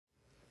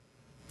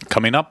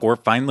Coming up, we're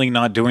finally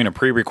not doing a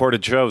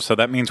pre-recorded show, so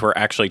that means we're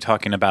actually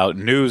talking about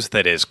news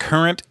that is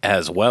current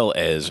as well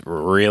as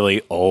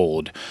really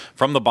old.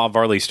 From the Bob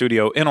Varley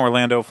Studio in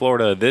Orlando,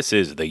 Florida, this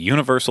is the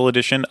Universal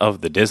edition of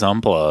the Diz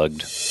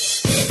Unplugged.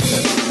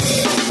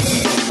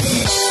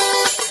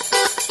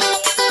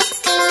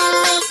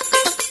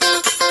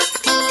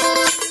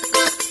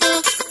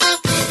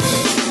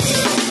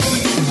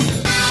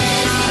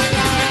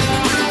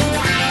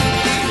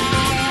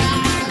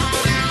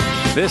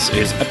 This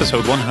is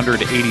episode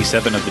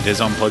 187 of the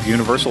Diz Unplugged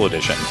Universal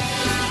Edition.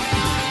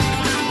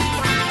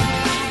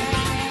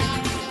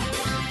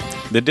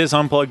 The Diz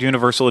Unplugged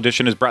Universal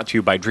Edition is brought to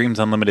you by Dreams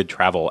Unlimited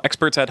Travel,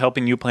 experts at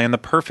helping you plan the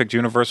perfect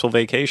universal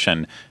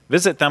vacation.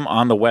 Visit them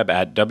on the web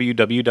at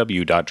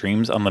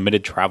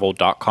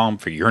www.dreamsunlimitedtravel.com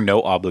for your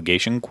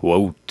no-obligation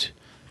quote.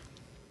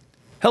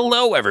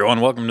 Hello,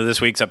 everyone. Welcome to this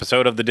week's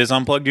episode of the Diz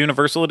Unplugged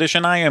Universal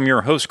Edition. I am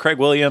your host, Craig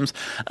Williams.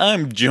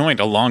 I'm joined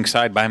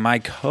alongside by my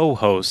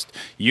co-host.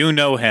 You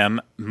know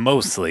him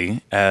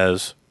mostly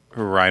as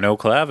Rhino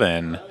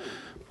Clavin.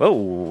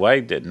 Whoa, I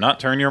did not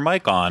turn your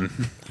mic on.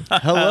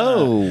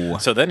 Hello.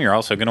 So then you're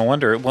also going to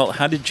wonder, well,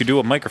 how did you do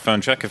a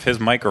microphone check if his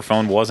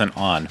microphone wasn't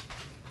on?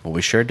 Well,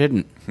 we sure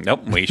didn't.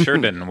 Nope, we sure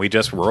didn't. We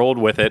just rolled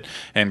with it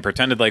and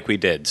pretended like we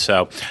did.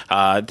 So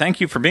thank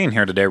you for being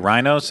here today,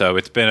 Rhino. So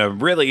it's been a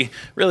really,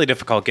 really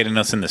difficult getting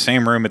us in the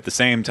same room at the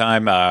same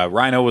time.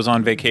 Rhino was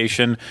on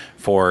vacation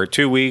for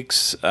 2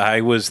 weeks.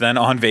 I was then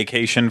on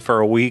vacation for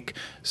a week.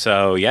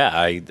 So,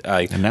 yeah,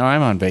 And now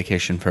I'm on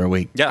vacation for a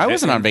week. Yeah, I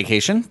wasn't on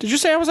vacation. Did you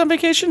say I was on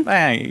vacation?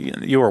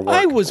 You were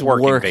I was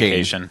working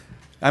vacation.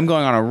 I'm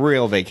going on a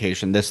real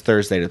vacation this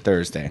Thursday to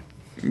Thursday.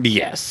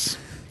 Yes.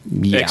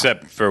 Yeah.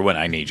 Except for when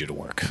I need you to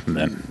work,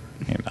 then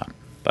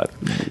But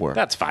Work.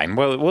 that's fine.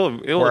 We'll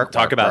Work,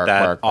 talk work, about work,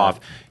 that work, off.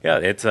 work. Yeah,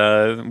 it's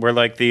we're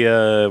like the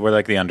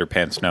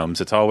underpants gnomes.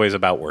 It's always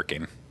about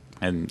working,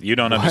 and you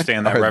don't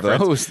understand that are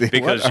reference those?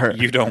 because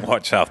you don't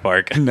watch South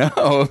Park. No,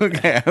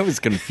 okay, I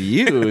was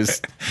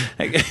confused.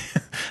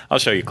 I'll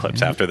show you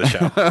clips after the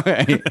show,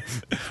 Right.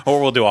 or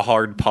we'll do a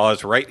hard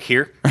pause right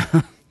here.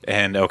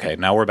 And okay,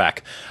 now we're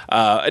back.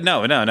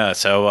 No.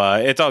 So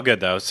it's all good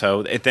though.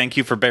 So thank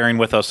you for bearing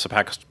with us the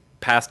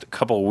past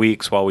couple of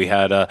weeks while we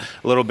had a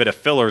little bit of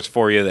fillers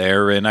for you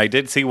there. And I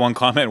did see one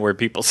comment where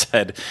people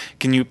said,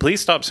 "Can you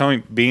please stop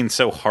being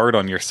so hard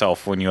on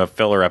yourself when you have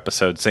filler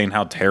episodes, saying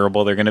how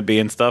terrible they're going to be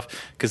and stuff?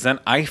 Because then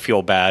I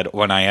feel bad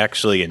when I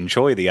actually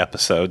enjoy the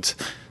episodes."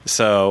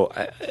 So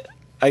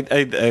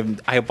I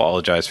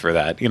apologize for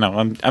that. You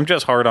know, I'm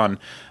just hard on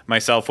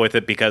myself with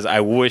it because I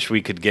wish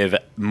we could give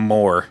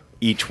more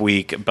each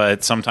week,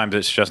 but sometimes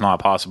it's just not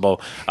possible.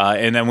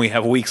 And then we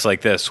have weeks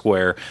like this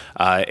where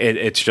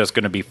it's just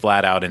going to be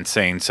flat out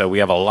insane. So we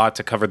have a lot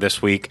to cover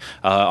this week.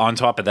 On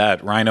top of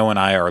that, Rhino and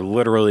I are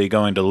literally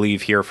going to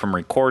leave here from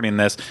recording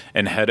this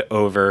and head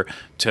over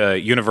to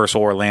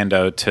Universal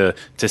Orlando to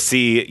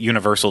see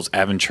Universal's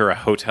Aventura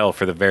Hotel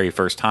for the very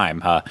first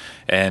time.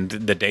 And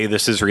the day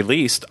this is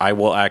released, I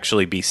will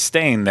actually be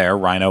staying there.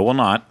 Rhino will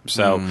not.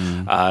 So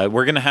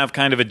we're going to have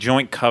kind of a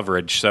joint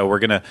coverage. So we're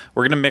gonna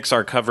mix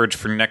our coverage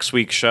for next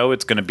week's show.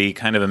 It's going to be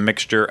kind of a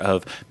mixture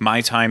of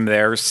my time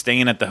there,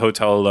 staying at the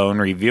hotel alone,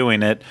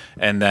 reviewing it,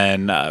 and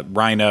then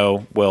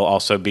Rhino will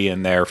also be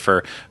in there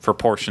for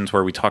portions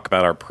where we talk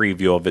about our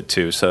preview of it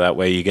too. So that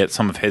way you get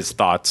some of his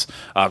thoughts.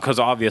 Because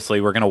obviously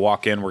we're going to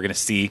walk in, we're going to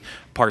see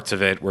parts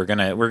of it, we're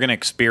gonna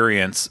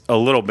experience a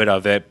little bit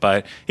of it,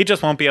 but he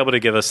just won't be able to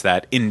give us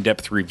that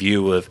in-depth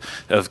review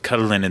of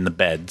cuddling in the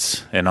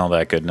beds and all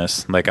that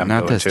goodness like I'm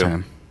Not going this to.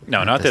 time.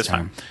 No, not this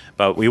time.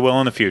 But we will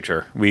in the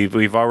future. We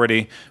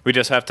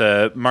just have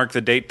to mark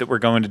the date that we're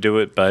going to do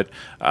it, but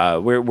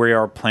we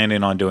are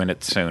planning on doing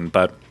it soon.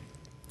 But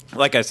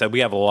like I said,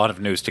 we have a lot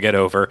of news to get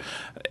over,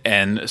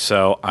 and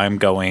so I'm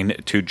going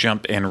to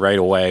jump in right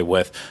away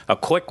with a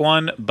quick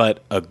one,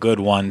 but a good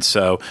one.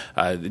 So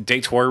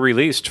dates were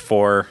released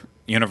for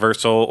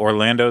Universal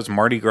Orlando's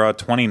Mardi Gras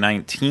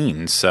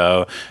 2019.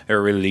 So they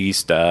were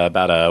released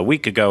about a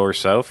week ago or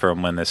so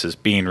from when this is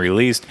being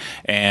released,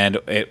 and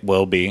it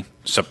will be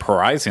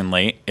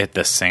surprisingly at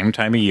the same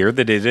time of year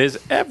that it is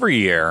every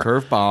year.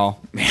 Curveball.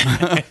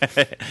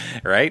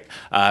 Right?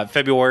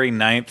 February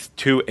 9th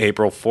to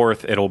April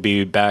 4th, it'll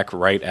be back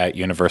right at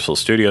Universal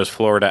Studios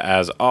Florida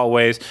as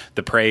always.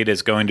 The parade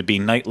is going to be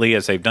nightly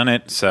as they've done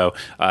it. So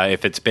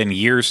if it's been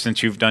years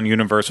since you've done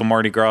Universal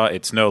Mardi Gras,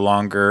 it's no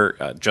longer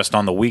just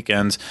on the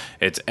weekends.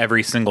 It's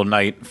every single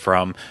night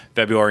from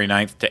February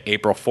 9th to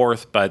April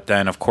 4th. But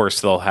then, of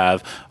course, they'll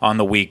have on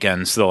the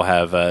weekends, they'll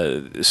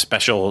have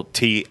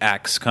specialty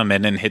acts come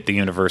in and hit the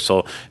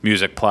Universal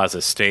Music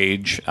Plaza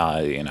stage.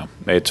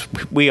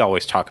 We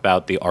always talk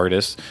about the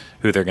artists,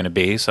 who they're going to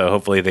be. So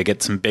hopefully they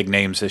get some big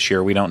names this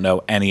year. We don't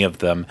know any of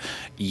them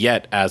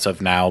yet as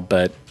of now,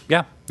 but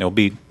yeah, there'll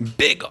be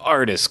big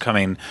artists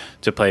coming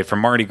to play for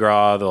Mardi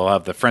Gras. They'll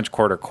have the French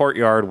Quarter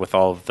Courtyard with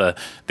all of the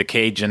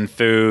Cajun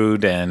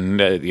food and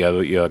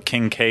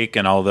king cake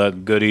and all the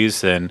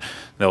goodies, and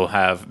they'll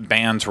have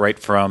bands right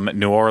from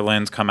New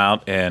Orleans come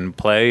out and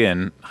play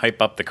and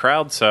hype up the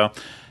crowd. So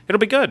it'll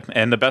be good.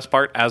 And the best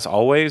part, as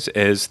always,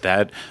 is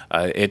that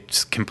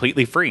it's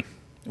completely free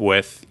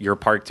with your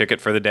park ticket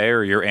for the day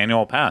or your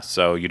annual pass.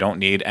 So you don't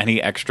need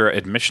any extra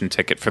admission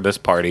ticket for this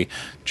party.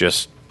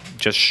 Just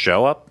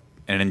show up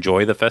and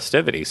enjoy the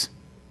festivities,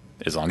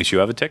 as long as you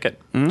have a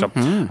ticket. So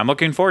I'm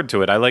looking forward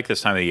to it. I like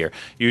this time of the year.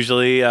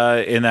 Usually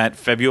in that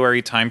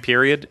February time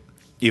period,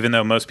 even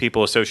though most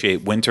people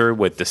associate winter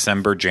with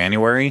December,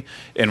 January,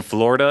 in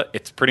Florida,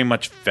 it's pretty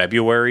much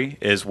February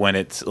is when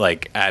it's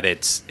like at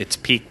its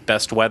peak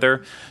best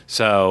weather.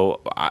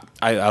 So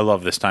I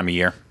love this time of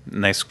year.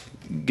 Nice,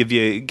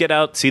 get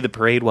out, see the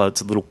parade while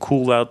it's a little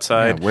cool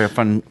outside. Yeah, wear a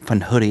fun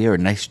hoodie or a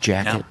nice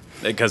jacket. Yeah.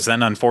 Because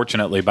then,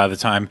 unfortunately, by the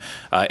time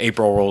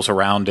April rolls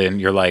around and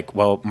you're like,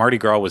 well, Mardi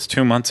Gras was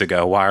 2 months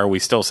ago. Why are we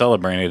still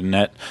celebrating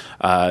it?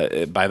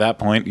 By that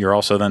point, you're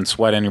also then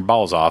sweating your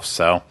balls off.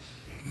 So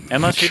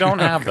unless you don't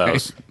have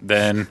those,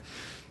 then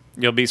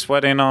you'll be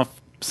sweating off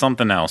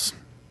something else.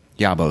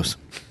 Yabos,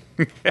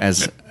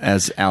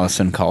 as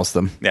Allison calls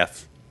them.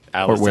 Yes.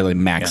 Allison. Or really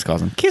Max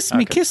calls them. Kiss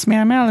me,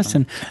 I'm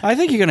Allison. I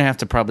think you're going to have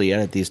to probably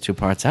edit these two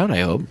parts out,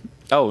 I hope.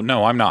 Oh,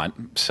 no, I'm not.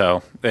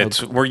 So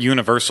we're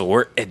universal.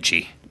 We're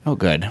edgy. Oh,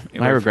 good.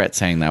 I regret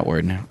saying that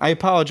word. I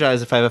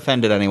apologize if I've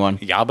offended anyone.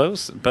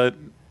 Yabos? But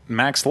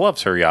Max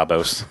loves her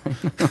yabos.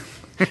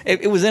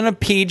 It was in a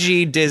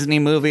PG Disney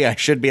movie. I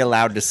should be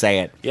allowed to say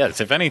it.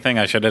 Yes, if anything,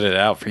 I should edit it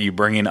out for you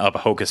bringing up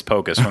Hocus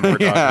Pocus when we're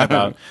talking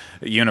about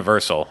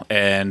Universal.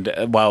 And,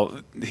 well,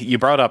 you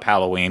brought up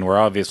Halloween. We're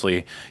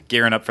obviously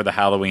gearing up for the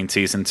Halloween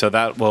season, so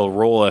that will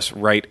roll us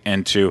right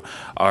into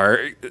our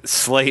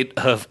slate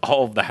of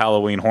all of the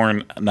Halloween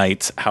Horror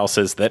Nights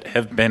houses that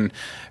have been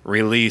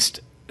released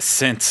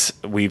since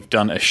we've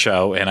done a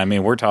show. And I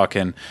mean, we're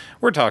talking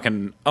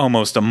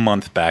almost a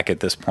month back at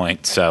this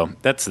point. So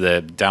that's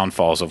the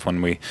downfalls of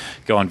when we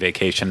go on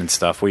vacation and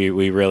stuff. We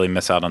really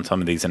miss out on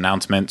some of these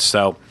announcements.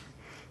 So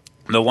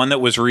the one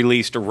that was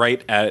released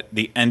right at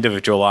the end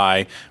of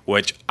July,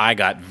 which I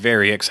got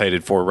very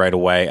excited for right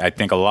away. I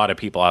think a lot of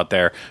people out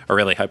there are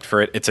really hyped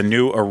for it. It's a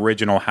new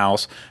original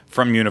house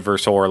from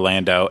Universal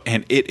Orlando,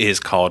 and it is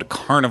called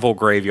Carnival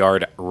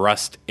Graveyard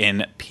Rust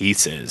in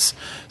Pieces.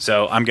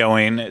 So I'm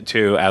going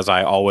to, as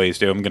I always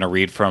do, I'm going to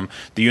read from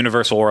the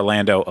Universal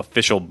Orlando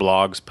official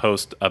blog's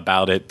post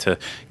about it to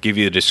give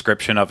you the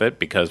description of it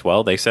because,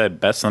 well, they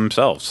said best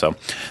themselves. So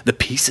the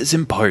pieces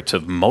and parts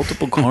of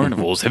multiple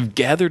carnivals have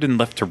gathered and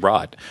left to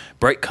rot.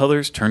 Bright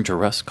colors turn to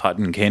rust,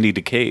 cotton candy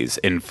decays,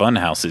 and fun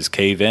houses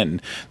cave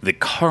in. The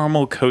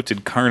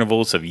caramel-coated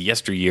carnivals of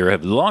yesteryear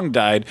have long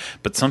died,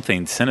 but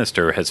something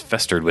sinister has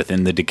festered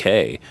within the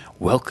decay.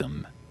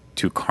 Welcome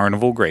to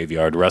Carnival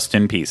Graveyard Rust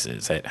in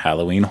Pieces at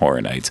Halloween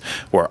Horror Nights,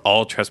 where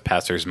all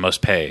trespassers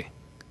must pay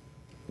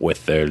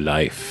with their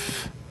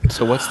life.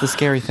 So what's the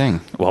scary thing?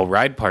 Well,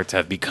 ride parts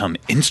have become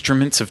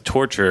instruments of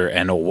torture,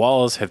 and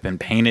walls have been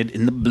painted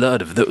in the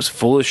blood of those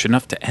foolish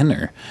enough to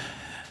enter.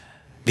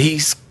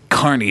 These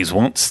carnies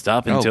won't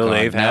stop until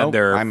they've had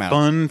their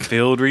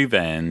fun-filled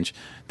revenge.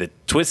 The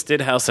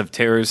Twisted House of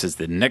Terrors is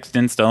the next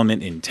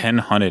installment in 10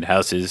 haunted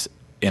houses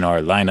in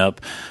our lineup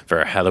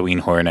for Halloween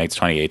Horror Nights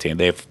 2018.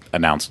 They've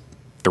announced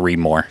 3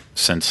 more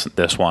since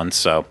this one,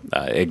 so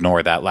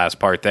ignore that last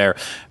part there.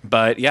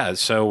 But yeah,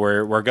 so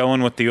we're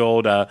going with the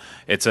old.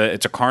 It's a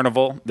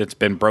carnival that's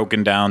been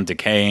broken down,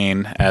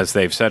 decaying, as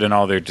they've said in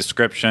all their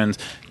descriptions.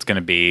 It's going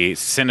to be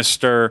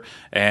sinister,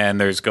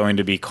 and there's going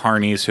to be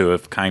carnies who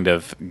have kind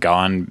of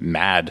gone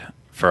mad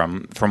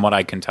from what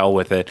I can tell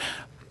with it.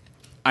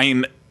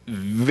 I'm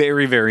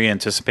very, very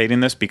anticipating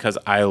this because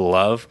I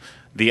love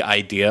the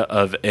idea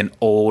of an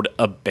old,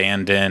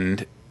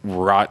 abandoned,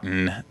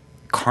 rotten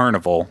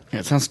carnival.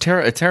 Yeah, it sounds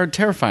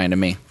terrifying to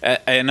me.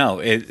 I know.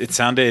 It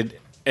sounded...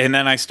 And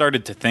then I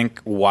started to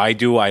think, why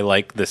do I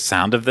like the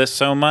sound of this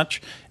so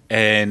much?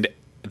 And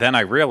then I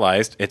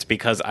realized it's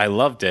because I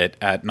loved it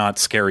at Not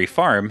Scary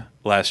Farm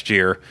last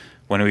year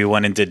when we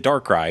went and did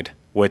Dark Ride,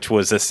 which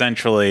was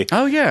essentially...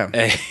 Oh, yeah.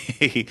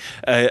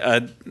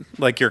 a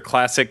like your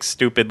classic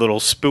stupid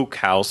little spook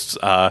house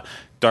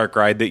dark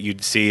ride that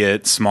you'd see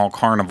at small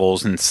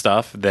carnivals and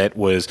stuff that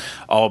was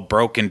all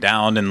broken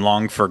down and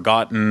long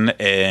forgotten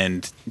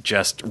and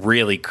just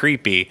really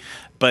creepy.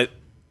 But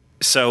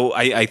so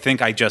I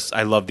think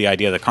I love the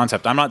idea of the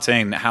concept. I'm not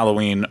saying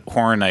Halloween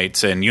Horror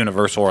Nights and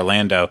Universal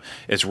Orlando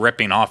is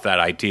ripping off that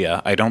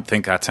idea. I don't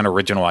think that's an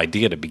original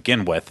idea to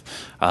begin with.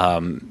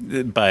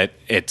 But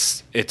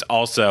it's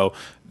also,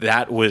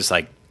 that was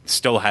like,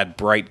 still had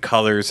bright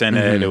colors in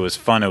it. It was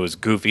fun. It was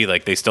goofy.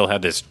 Like they still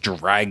had this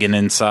dragon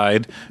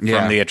inside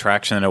from the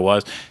attraction that it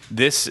was.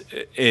 This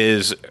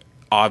is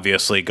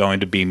obviously going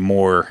to be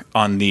more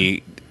on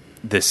the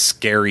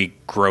scary,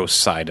 gross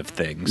side of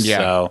things.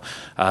 Yeah.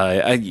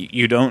 So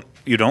you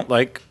don't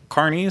like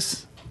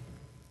carnies?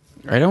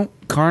 I don't.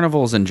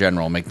 Carnivals in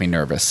general make me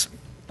nervous.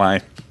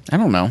 Why? I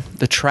don't know.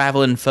 The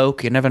traveling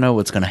folk, you never know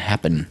what's going to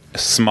happen.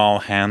 Small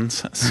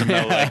hands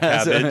smell like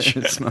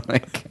cabbage. Smell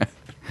like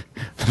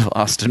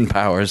Austin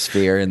Powers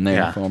fear in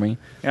there for me.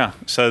 Yeah.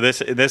 So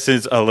this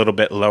is a little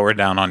bit lower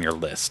down on your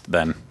list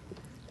then.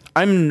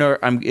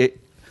 It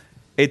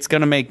it's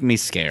going to make me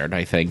scared,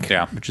 I think.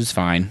 Yeah. Which is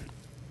fine.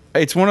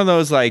 It's one of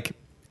those, like,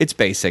 it's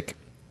basic.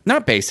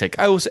 Not basic.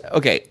 I was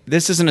okay.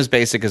 This isn't as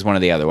basic as one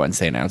of the other ones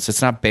they announced.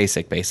 It's not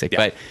basic, but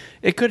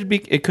it could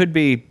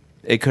be.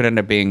 It could end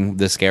up being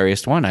the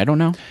scariest one. I don't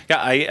know.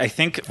 Yeah, I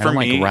think for I don't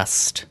me,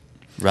 like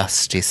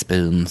rusty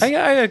spoons. I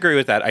agree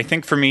with that. I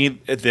think for me,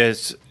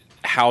 this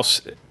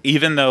house,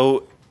 even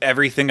though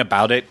everything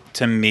about it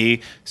to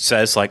me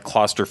says like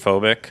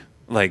claustrophobic,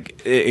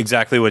 like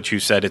exactly what you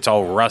said. It's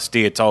all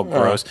rusty. It's all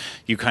gross.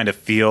 You kind of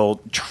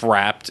feel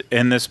trapped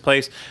in this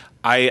place.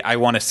 I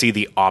want to see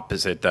the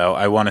opposite, though.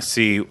 I want to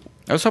see.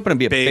 I was hoping to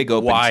be a big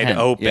open wide tent.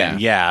 open.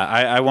 Yeah,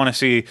 I want to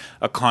see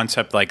a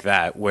concept like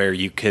that where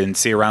you can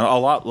see around a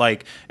lot.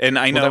 Like, and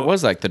I know that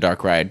was like the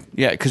dark ride.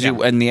 Yeah, because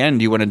in the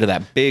end you went into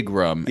that big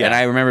room, and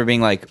I remember being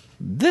like,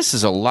 "This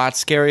is a lot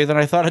scarier than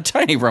I thought a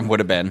tiny room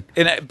would have been."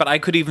 But I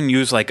could even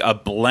use like a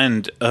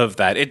blend of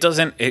that. It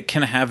doesn't. It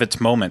can have its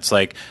moments.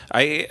 Like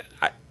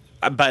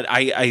but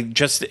I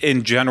just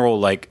in general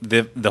like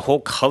the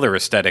whole color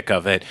aesthetic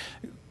of it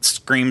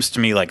screams to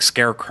me like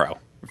Scarecrow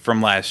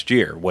from last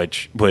year,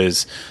 which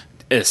was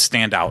a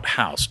standout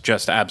house,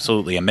 just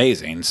absolutely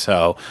amazing.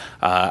 So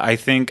I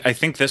think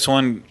this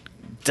one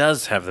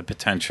does have the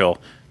potential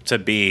to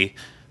be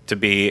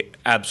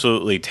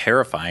absolutely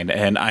terrifying,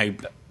 and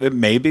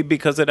maybe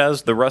because it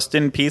has the rust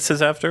in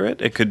pieces after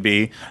it. It could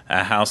be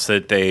a house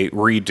that they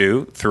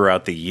redo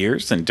throughout the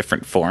years in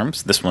different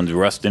forms. This one's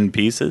rust in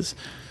pieces.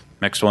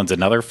 Next one's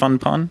another fun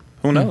pun.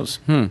 Who knows?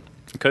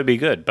 It could be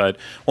good, but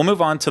we'll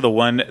move on to the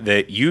one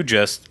that you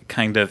just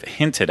kind of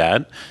hinted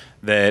at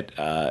that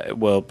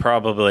will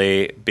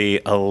probably be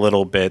a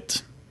little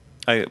bit...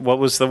 what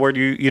was the word?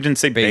 You didn't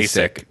say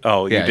basic.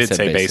 Oh, you did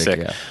say basic.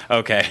 Yeah.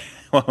 Okay.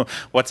 Well,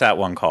 what's that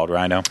one called,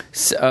 Rhino?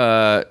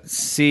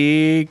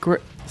 Seeds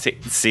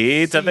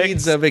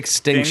of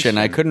Extinction.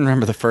 I couldn't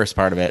remember the first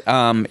part of it.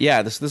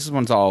 Yeah, this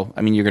one's all...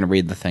 I mean, you're going to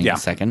read the thing in a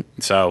second.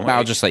 So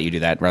I'll just let you do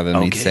that rather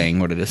than me saying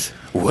what it is.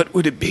 What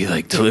would it be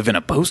like to live in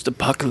a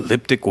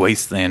post-apocalyptic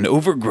wasteland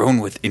overgrown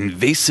with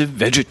invasive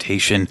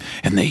vegetation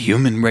and the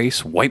human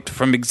race wiped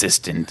from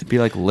existence? It'd be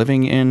like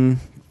living in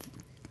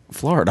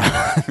Florida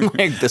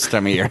like this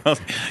time of year.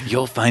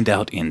 You'll find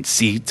out in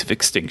Seeds of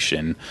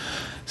Extinction.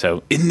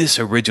 So, in this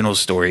original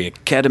story, a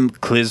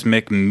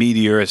cataclysmic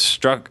meteor has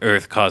struck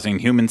Earth, causing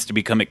humans to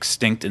become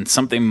extinct and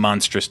something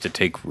monstrous to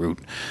take root.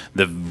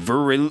 The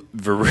virulent.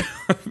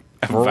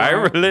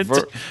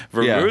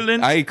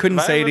 I couldn't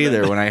say it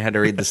either when I had to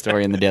read the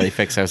story in the Daily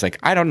Fix. I was like,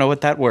 I don't know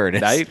what that word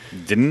is. I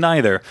didn't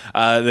either.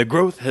 The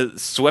growth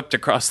has swept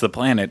across the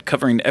planet,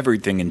 covering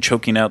everything and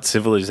choking out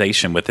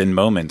civilization within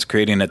moments,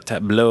 creating a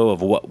tableau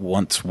of what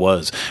once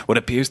was. What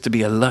appears to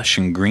be a lush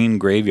and green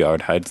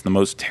graveyard hides the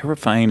most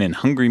terrifying and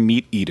hungry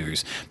meat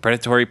eaters.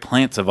 Predatory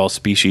plants of all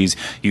species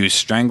use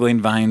strangling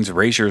vines,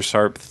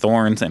 razor-sharp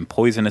thorns, and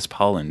poisonous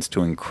pollens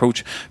to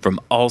encroach from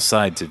all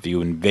sides as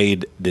you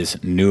invade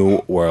this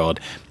new world.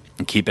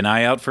 And keep an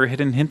eye out for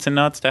hidden hints and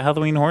nods to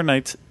Halloween Horror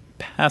Nights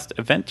past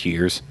event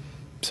years.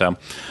 So,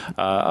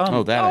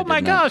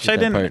 my gosh,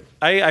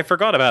 I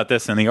forgot about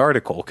this in the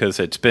article because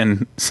it's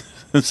been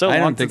so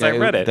long since I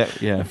read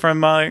it.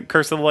 From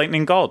Curse of the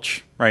Lightning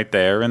Gulch, right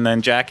there, and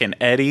then Jack and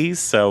Eddie's.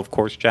 So, of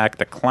course, Jack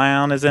the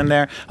Clown is in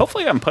there.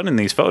 Hopefully, I'm putting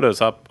these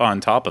photos up on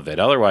top of it.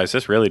 Otherwise,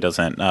 this really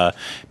doesn't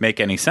make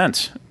any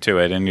sense to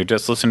it, and you're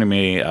just listening to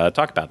me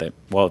talk about it.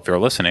 Well, if you're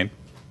listening.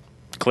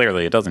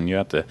 Clearly, it doesn't. You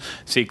have to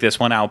seek this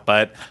one out.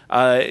 But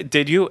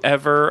did you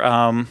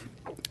ever...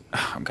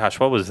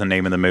 what was the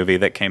name of the movie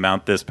that came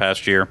out this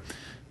past year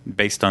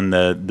based on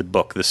the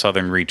book, the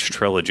Southern Reach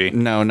trilogy?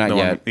 No, not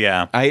yet.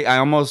 Yeah.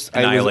 I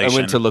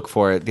went to look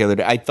for it the other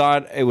day. I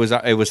thought it was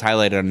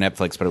highlighted on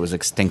Netflix, but it was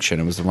Extinction.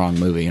 It was the wrong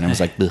movie. And I was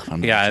like,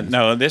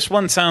 this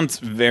one sounds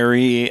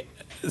very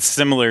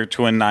similar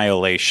to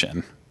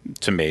Annihilation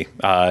to me.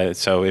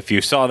 So if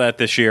you saw that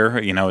this year,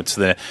 it's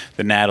the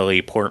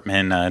Natalie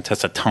Portman,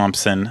 Tessa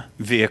Thompson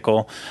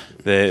vehicle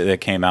that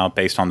came out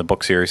based on the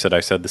book series that I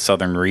said, the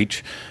Southern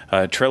Reach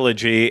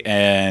trilogy,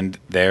 and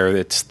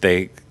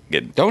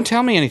don't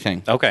tell me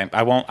anything. Okay,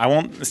 I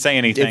won't say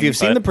anything. If you've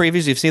seen the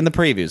previews, you've seen the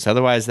previews.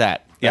 Otherwise,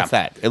 that's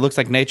that. It looks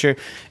like nature.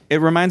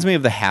 It reminds me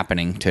of The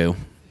Happening too,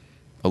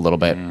 a little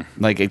bit.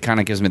 Like it kind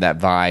of gives me that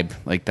vibe.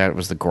 Like that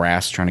was the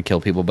grass trying to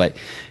kill people, but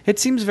it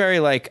seems very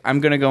like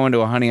I'm going to go into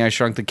a Honey I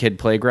Shrunk the Kid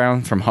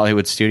playground from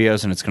Hollywood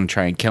Studios, and it's going to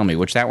try and kill me,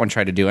 which that one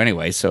tried to do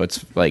anyway. So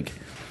it's like.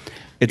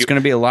 It's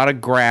going to be a lot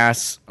of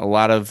grass, a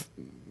lot of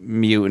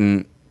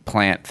mutant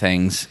plant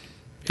things.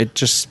 It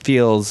just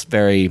feels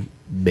very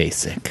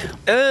basic.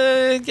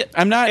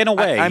 I'm not in a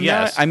way.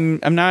 Yes,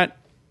 I'm not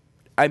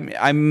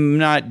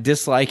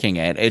disliking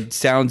it. It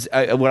sounds.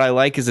 What I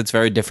like is it's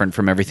very different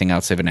from everything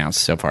else they've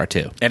announced so far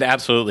too. It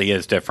absolutely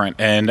is different,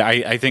 and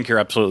I think you're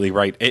absolutely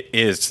right. It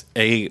is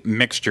a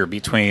mixture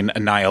between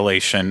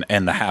Annihilation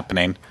and The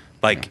Happening.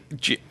 Like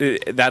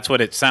that's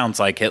what it sounds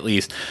like, at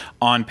least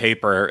on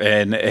paper.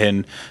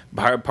 And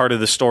part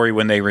of the story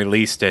when they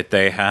released it,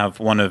 they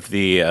have one of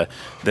the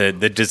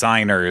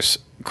designers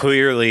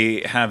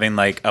clearly having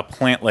like a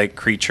plant-like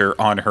creature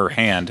on her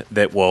hand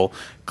that will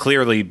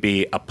clearly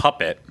be a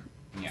puppet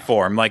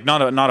form, like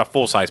not a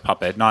full-size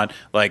puppet, not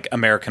like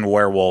American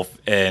Werewolf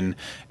in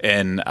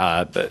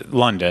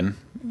London.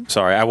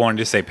 Sorry, I wanted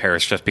to say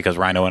Paris just because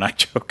Rhino and I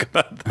joke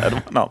about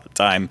that one all the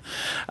time.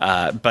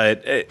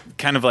 But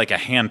kind of like a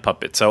hand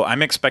puppet. So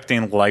I'm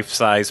expecting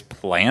life-size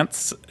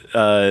plants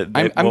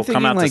that will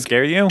come out to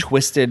scare you.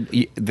 Twisted,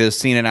 the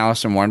scene in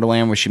Alice in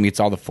Wonderland where she meets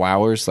all the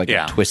flowers, like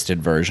a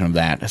twisted version of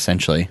that,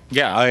 essentially.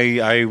 Yeah,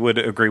 I would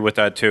agree with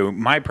that too.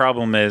 My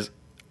problem is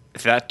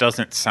that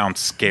doesn't sound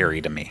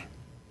scary to me.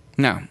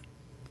 No.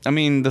 I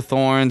mean, the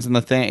thorns and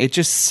the thing, it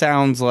just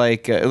sounds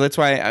like, that's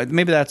why,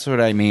 maybe that's what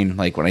I mean,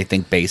 like when I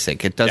think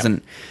basic. It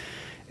doesn't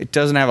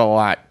have a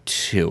lot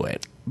to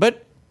it.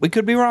 But we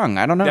could be wrong.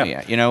 I don't know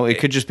yet. You know, it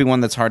could just be one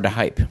that's hard to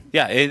hype.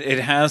 Yeah, it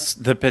has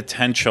the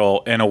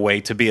potential in a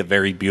way to be a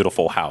very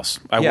beautiful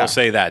house. I will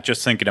say that,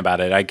 just thinking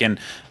about it.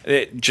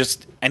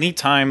 Just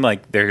anytime,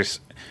 like,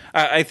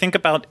 I think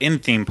about in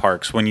theme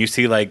parks when you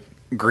see, like,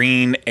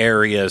 green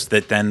areas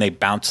that then they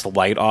bounce the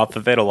light off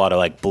of it, a lot of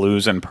like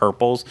blues and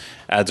purples,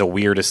 adds a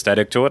weird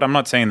aesthetic to it. I'm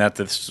not saying that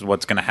this is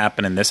what's going to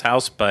happen in this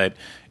house, but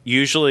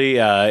usually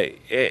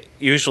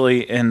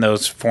in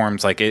those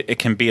forms, like it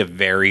can be a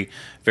very,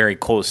 very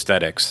cool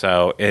aesthetic.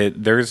 So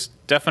there's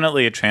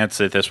definitely a chance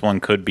that this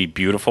one could be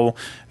beautiful,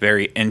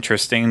 very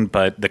interesting,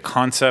 but the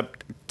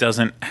concept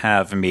doesn't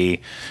have me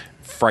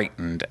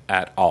frightened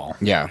at all.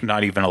 Yeah.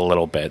 Not even a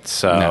little bit.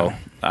 So no.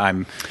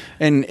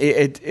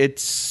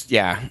 It's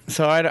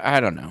So I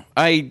don't know.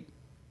 I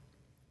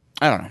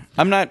don't know.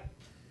 I'm not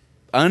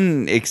I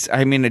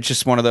mean, it's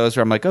just one of those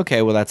where I'm like,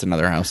 okay, well, that's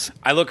another house.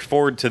 I look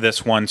forward to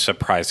this one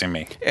surprising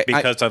me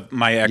because of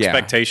my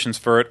expectations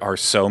for it are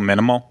so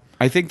minimal.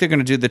 I think they're going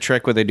to do the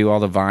trick where they do all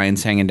the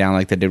vines hanging down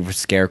like they did with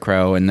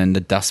Scarecrow, and then the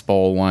Dust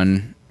Bowl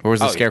one. Or was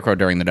the Scarecrow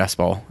during the Dust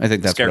Bowl? I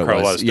think that's Scarecrow what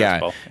it was.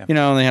 Dust Bowl. You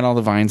know, they had all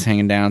the vines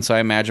hanging down. So I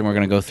imagine we're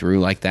going to go through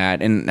like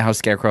that. And how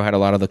Scarecrow had a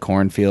lot of the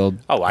cornfield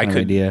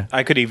idea.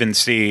 I could even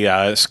see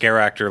Scare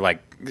Actor like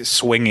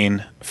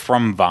swinging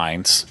from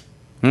vines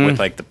with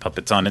like the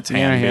puppets on its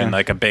hand and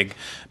like a big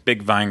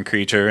vine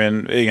creature.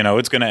 And, you know,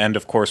 it's going to end,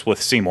 of course,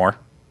 with Seymour.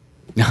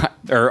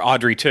 Or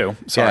Audrey, too.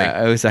 Sorry.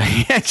 Yeah, I was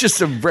like,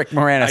 just a Rick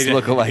Moranis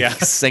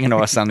lookalike singing to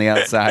us on the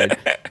outside.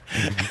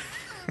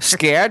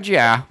 Scared,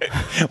 yeah.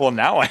 Well,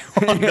 now I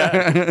want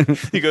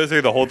that. You go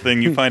through the whole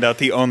thing, you find out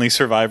the only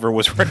survivor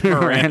was Rick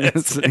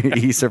Moranis.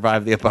 He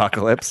survived the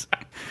apocalypse.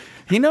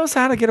 He knows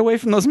how to get away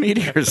from those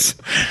meteors.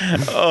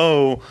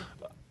 Oh,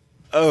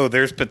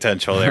 there's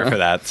potential there for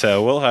that.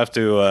 So we'll have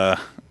to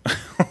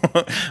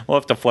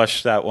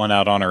flesh that one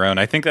out on our own.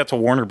 I think that's a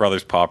Warner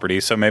Brothers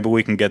property, so maybe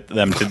we can get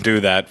them to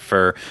do that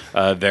for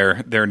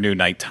their new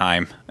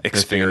nighttime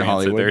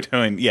experience that they're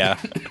doing.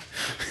 Yeah.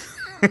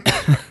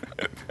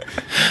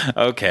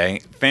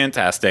 Okay,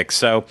 fantastic.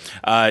 So,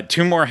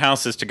 2 more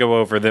houses to go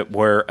over that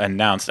were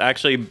announced.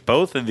 Actually,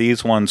 both of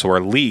these ones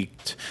were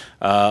leaked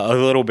a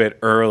little bit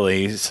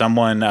early.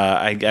 Someone,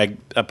 I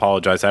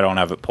apologize, I don't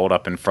have it pulled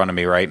up in front of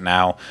me right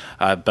now,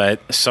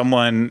 but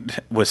someone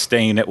was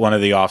staying at one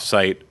of the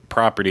offsite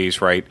properties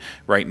right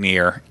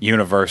near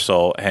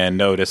Universal and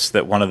noticed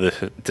that one of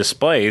the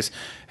displays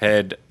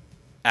had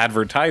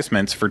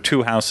advertisements for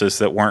 2 houses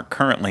that weren't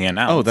currently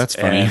announced. Oh, that's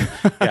funny.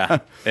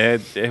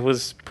 And, it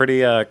was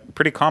pretty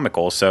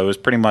comical. So it was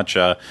pretty much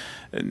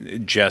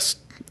just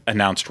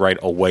announced right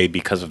away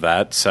because of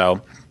that.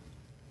 So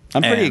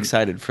I'm pretty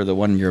excited for the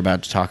one you're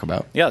about to talk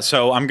about. Yeah,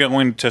 so I'm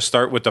going to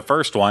start with the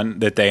first one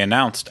that they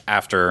announced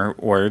after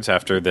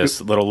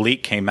this little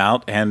leak came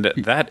out, and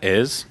that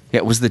is... Yeah,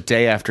 it was the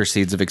day after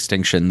Seeds of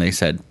Extinction. They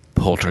said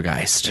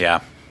Poltergeist.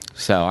 Yeah.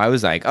 So I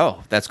was like,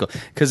 oh, that's cool.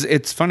 Because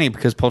it's funny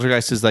because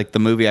Poltergeist is like the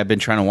movie I've been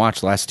trying to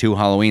watch the last 2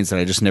 Halloweens that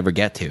I just never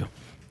get to.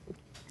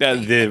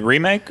 The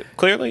remake,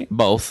 clearly?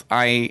 Both.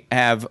 I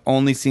have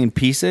only seen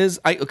pieces.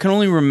 I can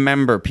only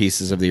remember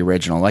pieces of the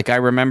original. Like I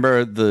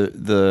remember like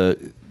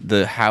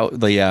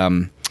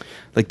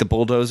the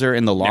bulldozer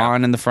in the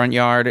lawn in the front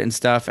yard and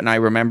stuff. And I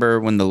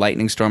remember when the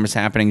lightning storm is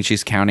happening and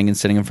she's counting and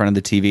sitting in front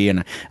of the TV.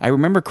 And I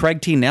remember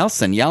Craig T.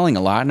 Nelson yelling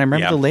a lot. And I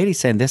remember the lady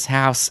saying, "This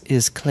house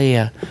is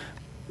clean."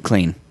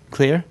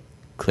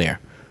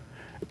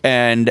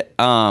 And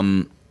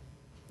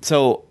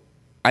so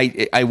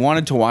I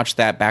wanted to watch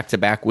that back to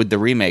back with the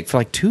remake for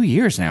like 2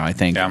 years now, I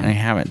think. And I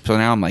haven't. So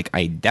now I'm like,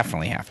 I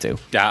definitely have to.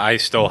 Yeah, I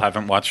still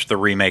haven't watched the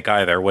remake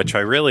either, which I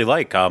really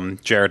like.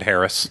 Jared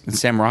Harris. And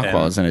Sam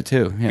Rockwell is in it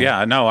too.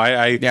 Yeah, no,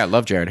 I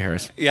love Jared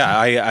Harris. Yeah,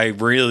 I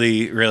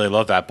really, really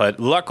love that.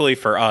 But luckily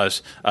for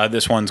us,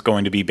 this one's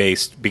going to be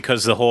based,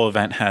 because the whole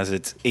event has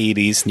its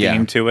 80s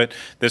theme to it,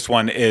 this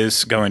one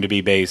is going to be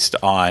based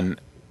on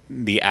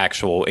the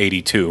actual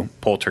 82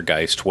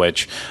 Poltergeist,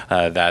 which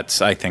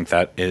I think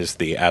that is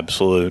the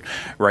absolute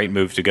right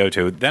move to go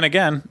to. Then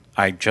again,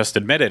 I just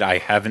admitted I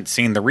haven't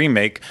seen the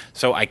remake,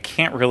 so I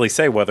can't really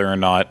say whether or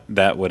not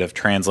that would have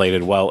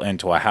translated well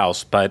into a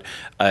house. But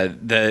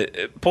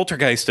the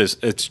Poltergeist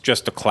it's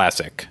just a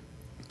classic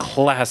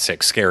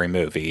classic scary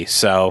movie.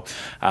 So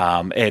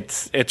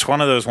it's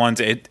one of those ones.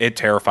 It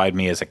terrified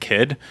me as a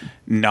kid,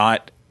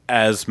 not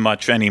as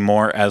much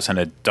anymore as an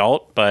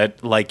adult.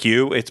 But like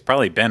you, it's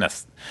probably been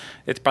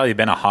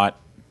a hot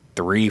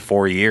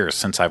 3-4 years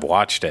since I've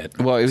watched it.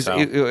 Well,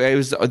 it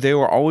was they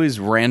were always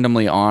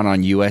randomly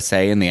on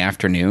USA in the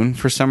afternoon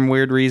for some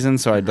weird reason.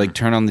 So I'd like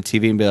turn on the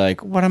TV and be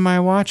like, "What am I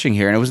watching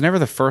here?" And it was never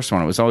the first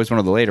one; it was always one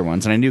of the later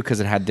ones. And I knew because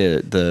it had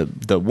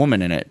the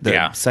woman in it,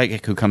 the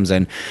psychic who comes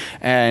in,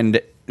 and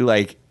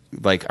like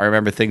I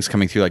remember things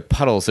coming through like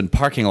puddles and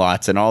parking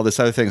lots and all this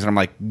other things. And I'm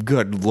like,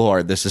 "Good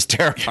Lord, this is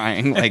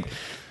terrifying!"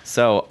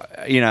 So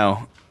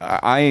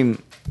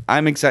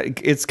I'm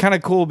excited. It's kind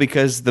of cool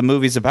because the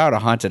movie's about a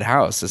haunted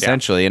house,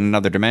 essentially, in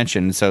another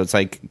dimension. So it's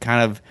like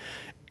kind of,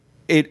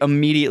 it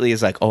immediately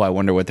is like, oh, I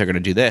wonder what they're going to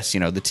do this. The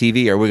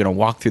TV, are we going to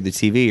walk through the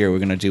TV, or are we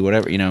going to do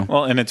whatever,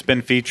 Well, and it's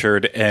been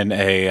featured in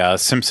a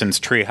Simpsons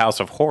Treehouse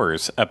of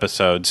Horrors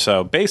episode.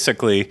 So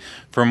basically,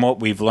 from what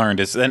we've learned,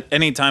 is that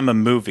anytime a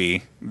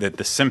movie that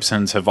the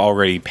Simpsons have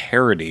already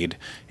parodied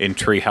in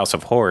Treehouse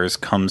of Horrors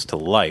comes to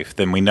life,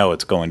 then we know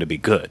it's going to be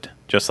good.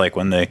 Just like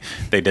when they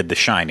did The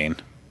Shining.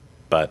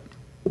 But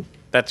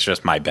that's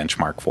just my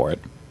benchmark for it.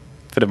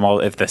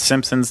 If the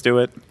Simpsons do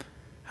it,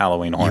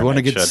 Halloween Horror. You want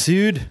to get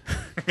sued?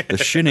 The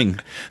Shining.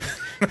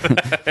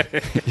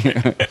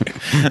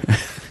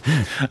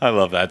 I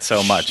love that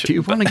so much. Do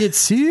you want to get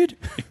sued?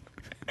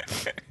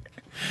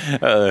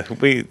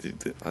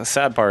 The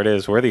sad part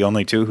is we're the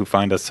only two who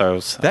find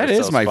ourselves. That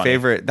is my funny.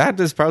 favorite. That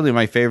is probably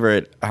my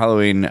favorite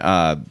Halloween,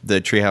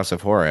 the Treehouse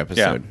of Horror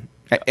episode. Yeah.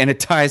 And it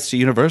ties to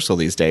Universal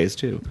these days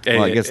too.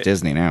 Well, I guess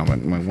Disney now, but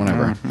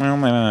whatever.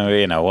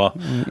 Well,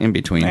 in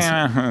between.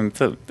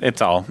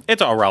 It's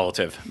all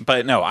relative.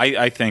 But no,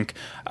 I think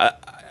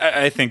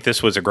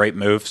this was a great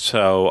move.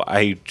 So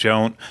I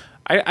don't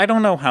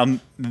know how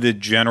the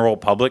general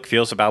public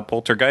feels about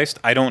Poltergeist.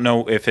 I don't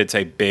know if it's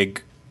a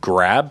big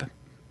grab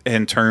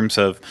in terms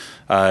of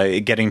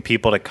getting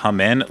people to come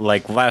in.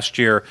 Like last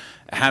year,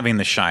 having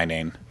The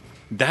Shining,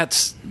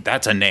 that's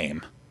a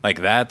name. Like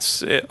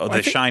that's it.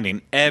 The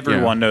Shining.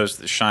 Everyone knows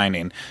The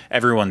Shining.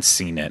 Everyone's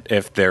seen it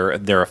if they're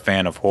a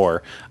fan of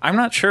horror. I'm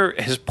not sure,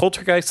 has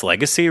Poltergeist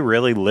legacy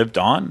really lived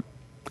on?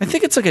 I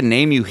think it's like a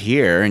name you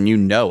hear and you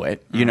know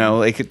it.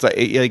 Like it's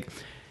like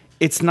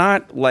it's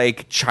not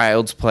like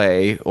Child's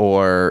Play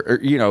or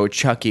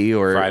Chucky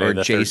or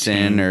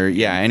Jason 13th. Or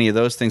any of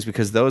those things,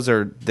 because they're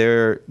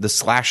the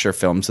slasher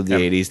films of the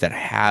 80s that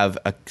have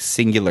a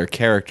singular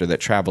character that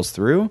travels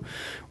through,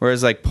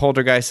 whereas like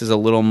Poltergeist is a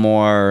little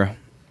more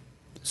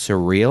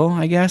surreal,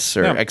 I guess,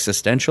 or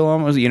existential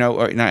almost,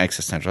 or not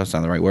existential, that's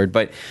not the right word,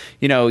 but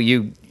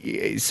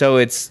so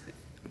it's,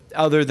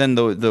 other than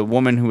the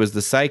woman who was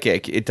the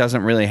psychic, it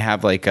doesn't really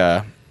have like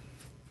I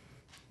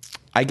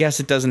guess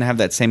it doesn't have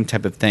that same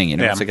type of thing,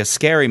 it's like a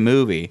scary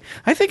movie.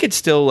 I think it's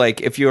still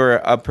like, if you're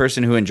a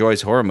person who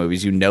enjoys horror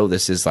movies,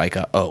 this is like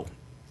we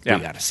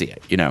gotta see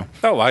it,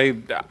 Oh, I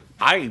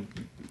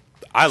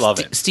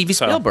love it. Steven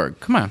Spielberg,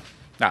 come on.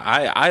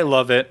 I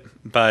love it,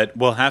 but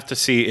we'll have to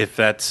see if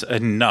that's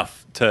enough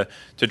to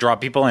draw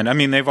people in. I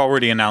mean, they've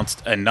already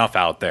announced enough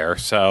out there.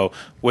 So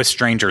with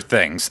Stranger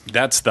Things,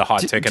 that's the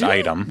hot ticket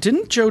item.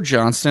 Didn't Joe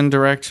Johnston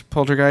direct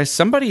Poltergeist?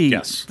 Somebody.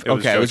 Yes.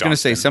 Okay, I was going to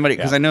say somebody,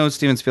 because I know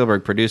Steven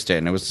Spielberg produced it,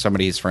 and it was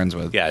somebody he's friends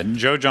with. Yeah,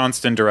 Joe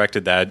Johnston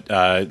directed that,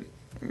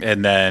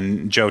 and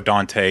then Joe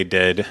Dante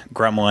did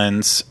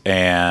Gremlins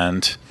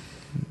and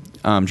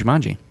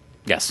Jumanji.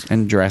 Yes,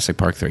 and Jurassic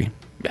Park 3.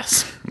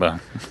 Yes. Well,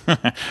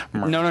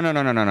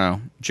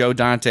 no. Joe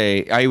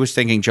Dante. I was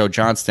thinking Joe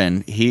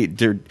Johnston. He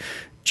did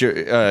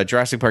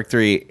Jurassic Park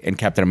 3 and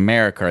Captain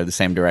America are the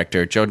same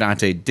director. Joe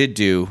Dante did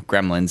do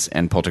Gremlins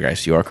and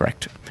Poltergeist. You are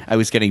correct. I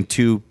was getting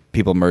two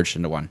people merged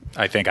into one.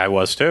 I think I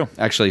was too.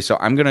 Actually, so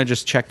I'm going to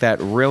just check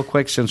that real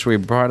quick since we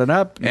brought it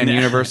up. And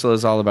Universal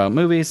is all about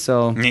movies,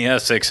 so...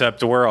 Yes,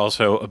 except we're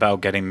also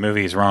about getting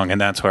movies wrong, and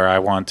that's where I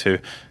want to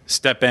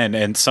step in.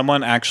 And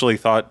someone actually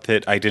thought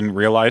that I didn't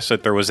realize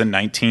that there was a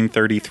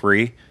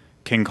 1933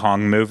 King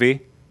Kong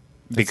movie,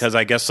 because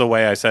I guess the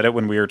way I said it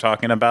when we were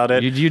talking about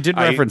it... You did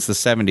reference the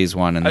 70s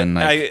one, and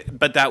then...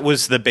 but that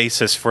was the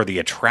basis for the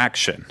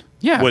attraction.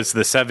 Yeah. Was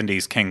the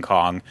 70s King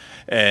Kong,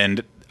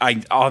 and...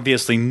 I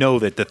obviously know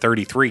that the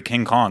 33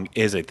 King Kong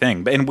is a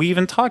thing. And we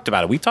even talked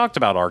about it. We talked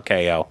about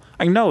RKO.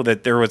 I know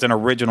that there was an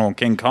original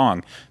King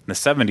Kong. The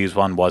 70s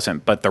one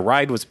wasn't, but the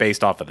ride was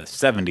based off of the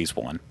 70s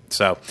one.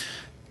 So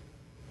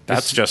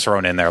that's just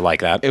thrown in there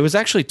like that. It was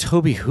actually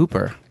Tobe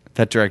Hooper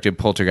that directed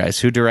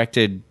Poltergeist, who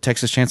directed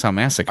Texas Chainsaw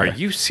Massacre. Are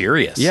you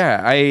serious?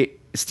 Yeah,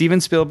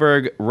 Steven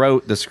Spielberg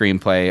wrote the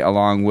screenplay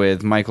along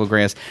with Michael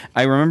Gras.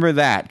 I remember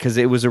that because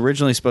it was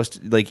originally supposed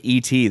to, like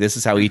E.T., this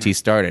is how E.T.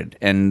 started,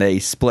 and they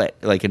split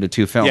like into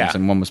two films,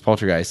 and one was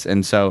Poltergeist.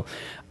 And so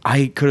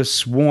I could have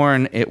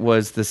sworn it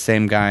was the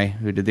same guy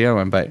who did the other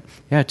one, but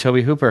yeah,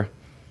 Tobe Hooper.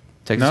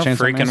 Texas Chainsaw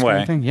freaking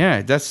way. Thing.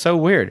 Yeah, that's so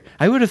weird.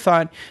 I would have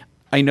thought,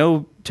 I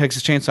know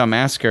Texas Chainsaw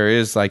Massacre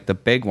is like the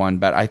big one,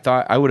 but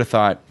I would have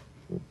thought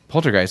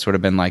Poltergeist would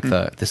have been like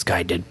this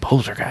guy did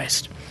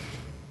Poltergeist.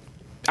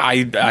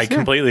 I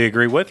completely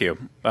agree with you.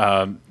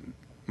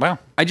 Well,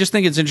 I just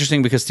think it's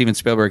interesting because Steven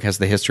Spielberg has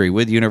the history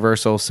with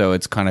Universal, so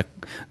it's kind of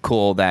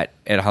cool that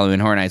at Halloween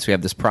Horror Nights we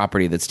have this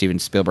property that Steven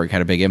Spielberg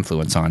had a big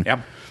influence on.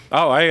 yeah.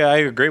 Oh, I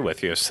agree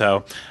with you.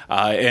 So,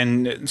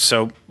 and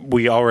so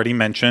we already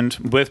mentioned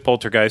with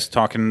Poltergeist,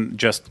 talking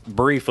just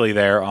briefly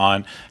there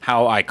on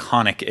how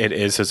iconic it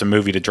is as a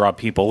movie to draw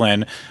people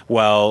in.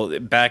 Well,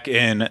 back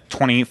in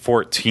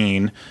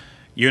 2014,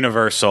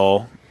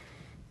 Universal.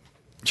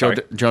 Joe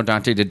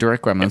Dante did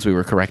direct Gremlins. We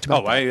were correct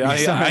about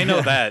that. I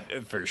know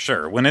that for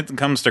sure. When it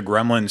comes to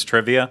Gremlins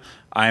trivia,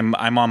 I'm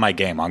on my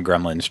game on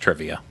Gremlins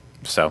trivia.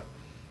 So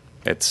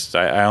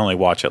I only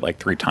watch it like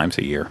 3 times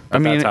a year.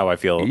 But that's how I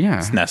feel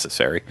it's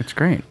necessary. It's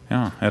great.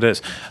 Yeah, it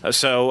is.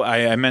 So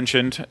I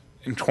mentioned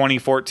in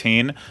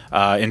 2014,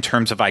 in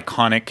terms of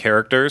iconic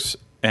characters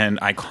and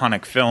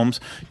iconic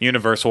films,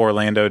 Universal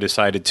Orlando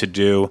decided to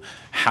do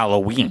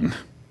Halloween.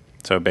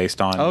 So based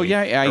on I saw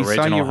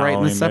you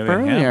writing this up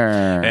earlier.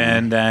 Yeah.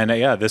 And then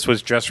this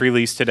was just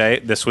released today.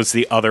 This was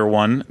the other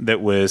one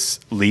that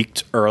was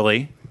leaked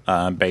early,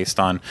 based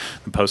on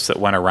the posts that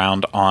went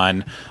around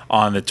on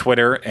the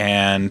Twitter.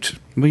 And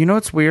well, you know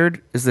what's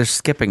weird is they're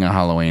skipping a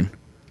Halloween.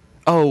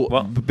 Oh,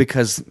 well,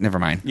 because never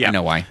mind. Yeah. I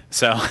know why.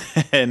 So,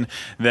 and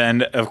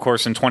then of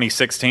course in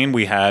 2016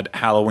 we had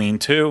Halloween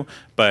 2,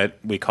 but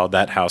we called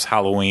that house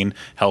Halloween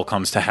Hell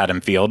Comes to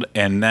Haddonfield.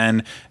 And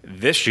then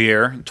this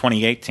year,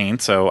 2018,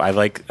 so I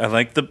like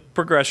the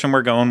progression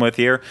we're going with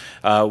here.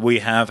 We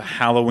have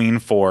Halloween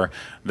 4,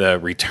 the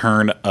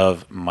return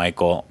of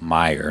Michael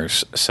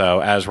Myers.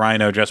 So as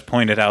Rhino just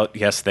pointed out,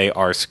 yes, they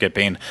are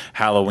skipping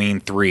Halloween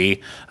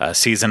 3,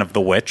 Season of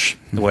the Witch,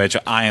 which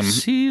I am...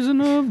 Season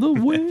of the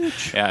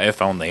Witch. Yeah,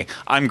 if only.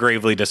 I'm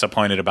gravely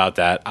disappointed about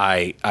that.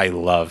 I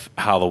love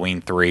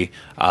Halloween 3.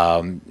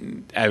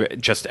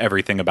 Just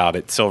everything about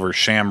it. Silver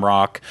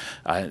Shamrock,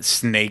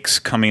 snakes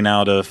coming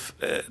out of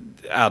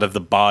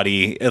the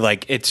body.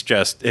 Like, it's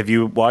just... Have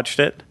you watched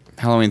it?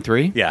 Halloween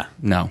 3? Yeah.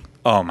 No.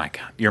 Oh my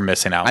God, you're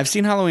missing out. I've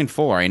seen Halloween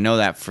 4. I know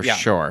that for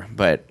sure,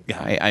 but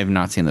I have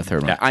not seen the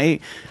third one. Yeah. I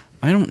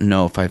don't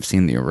know if I've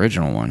seen the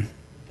original one,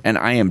 and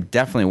I am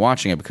definitely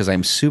watching it because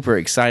I'm super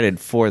excited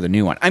for the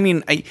new one. I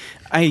mean,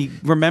 I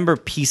remember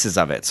pieces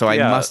of it, so I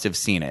must have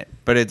seen it,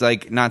 but it's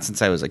like not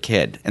since I was a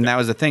kid, and that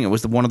was the thing. It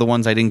was one of the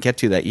ones I didn't get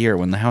to that year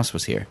when the house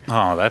was here.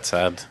 Oh, that's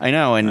sad. I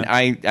know, and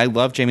I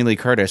love Jamie Lee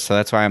Curtis, so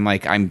that's why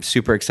I'm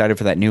super excited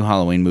for that new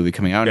Halloween movie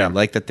coming out. Yeah. And I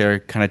like that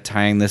they're kind of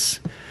tying this.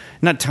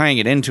 Not tying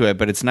it into it,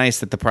 but it's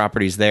nice that the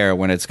property's there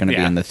when it's going to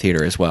be in the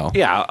theater as well.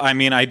 Yeah, I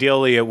mean,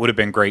 ideally, it would have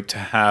been great to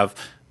have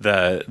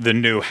the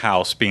new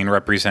house being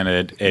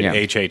represented at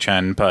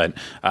HHN, but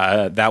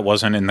that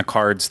wasn't in the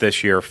cards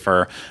this year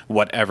for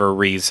whatever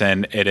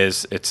reason it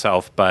is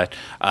itself. But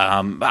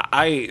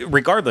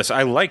regardless,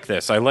 I like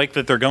this. I like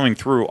that they're going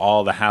through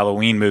all the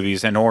Halloween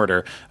movies in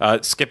order,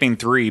 skipping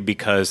 3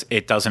 because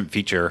it doesn't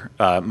feature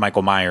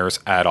Michael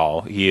Myers at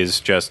all. He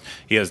is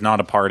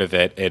not a part of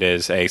it. It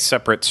is a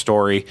separate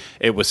story.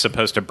 It was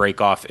supposed to break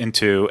off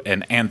into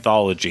an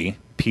anthology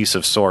piece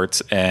of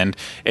sorts, and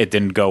it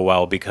didn't go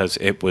well because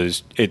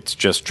it's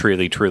just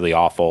truly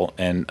awful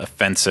and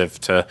offensive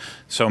to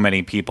so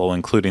many people,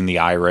 including the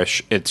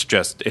Irish. It's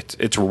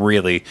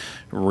really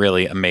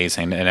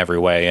amazing in every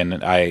way,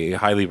 and I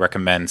highly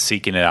recommend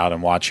seeking it out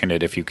and watching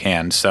it if you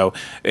can. So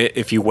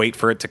if you wait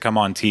for it to come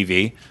on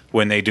TV,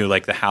 when they do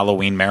like the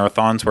Halloween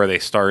marathons where they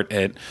start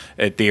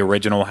at the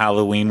original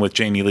Halloween with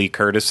Jamie Lee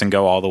Curtis and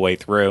go all the way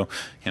through,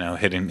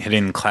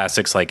 hitting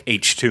classics like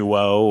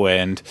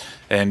H2O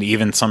and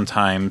even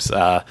sometimes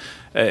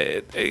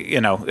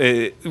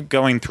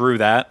going through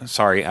that.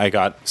 Sorry, I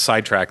got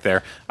sidetracked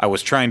there. I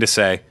was trying to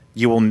say,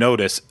 you will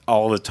notice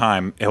all the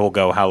time it will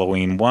go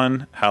Halloween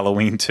 1,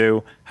 Halloween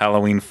 2,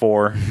 Halloween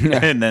 4,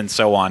 and then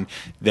so on.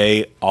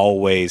 They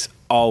always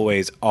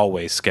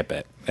skip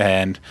it.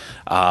 And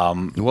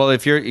well,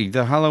 if you're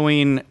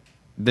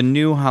the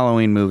new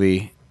Halloween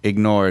movie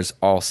ignores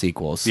all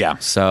sequels. Yeah.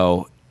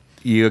 So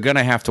you're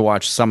gonna have to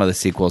watch some of the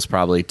sequels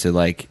probably to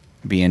like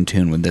be in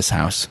tune with this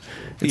house.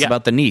 It's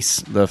about the niece,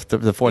 the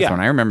fourth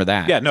one. I remember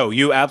that. Yeah, no,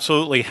 you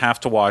absolutely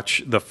have to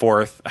watch the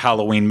 4th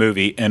Halloween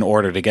movie in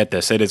order to get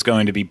this. It is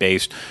going to be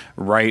based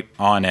right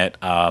on it.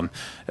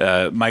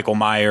 Michael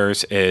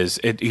Myers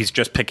he's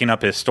just picking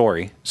up his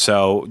story.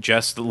 So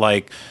just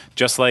like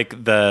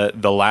the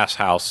last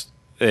house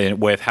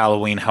with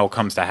Halloween Hell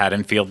Comes to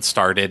Haddonfield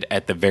started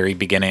at the very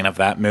beginning of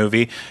that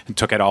movie and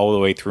took it all the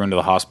way through into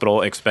the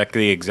hospital. Expect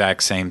the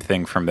exact same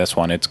thing from this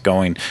one. It's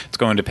going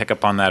to pick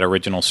up on that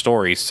original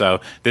story. So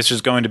this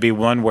is going to be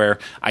one where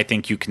I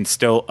think you can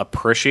still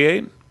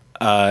appreciate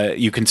the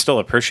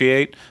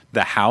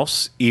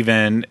house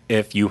even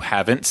if you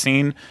haven't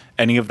seen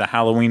any of the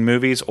Halloween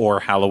movies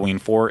or Halloween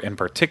 4 in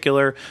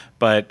particular.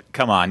 But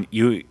come on,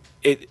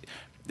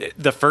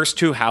 the first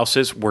 2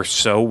 houses were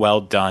so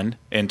well done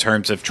in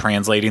terms of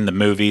translating the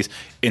movies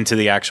into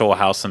the actual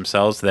house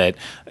themselves that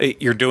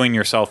you're doing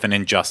yourself an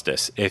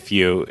injustice if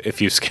you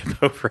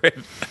skip over it.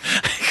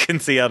 can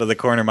see out of the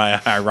corner of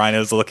my eye,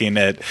 Rhino's looking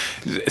at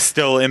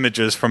still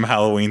images from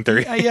Halloween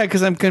 3. Yeah,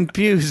 because I'm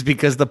confused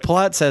because the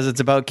plot says it's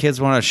about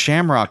kids want a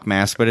shamrock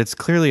mask, but it's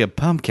clearly a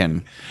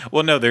pumpkin.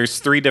 Well, no, there's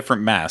 3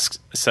 different masks.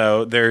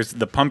 So there's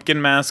the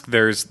pumpkin mask,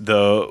 there's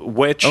the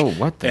witch. Oh,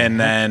 what the And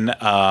heck?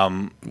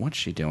 then... What's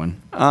she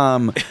doing?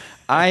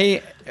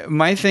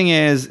 My thing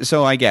is,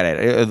 so I get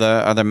it.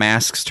 Are the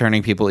masks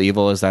turning people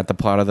evil? Is that the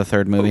plot of the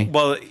third movie?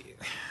 Well,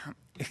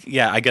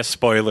 yeah, I guess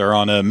spoiler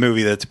on a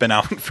movie that's been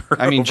out for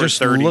over 30 years.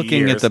 Just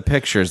looking at the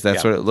pictures,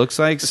 that's what it looks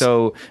like.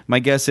 So my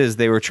guess is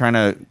they were trying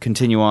to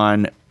continue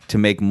on to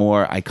make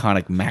more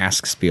iconic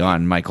masks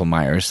beyond Michael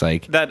Myers.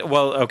 Like that.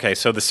 Well, okay,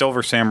 so the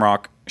Silver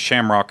Shamrock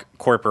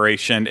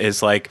Corporation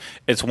is like,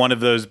 it's one of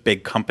those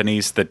big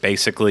companies that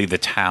basically the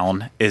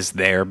town is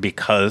there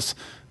because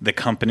the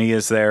company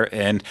is there,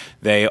 and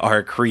they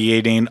are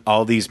creating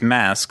all these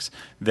masks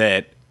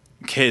that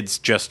kids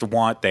just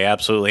want. They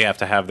absolutely have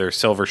to have their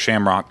Silver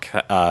Shamrock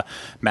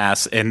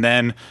masks. And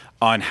then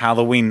on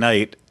Halloween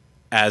night,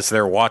 as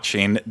they're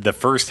watching the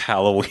first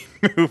Halloween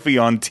movie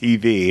on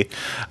TV.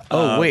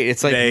 Wait,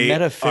 it's like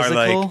metaphysical?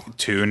 Are like,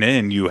 tune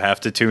in. You have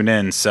to tune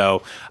in.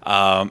 So,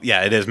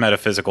 yeah, it is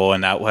metaphysical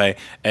in that way.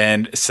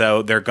 And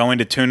so they're going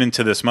to tune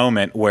into this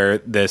moment where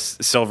this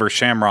Silver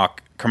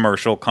Shamrock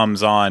commercial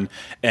comes on,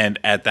 and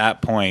at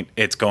that point,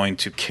 it's going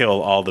to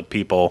kill all the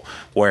people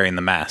wearing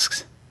the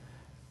masks.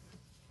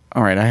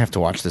 All right, I have to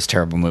watch this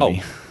terrible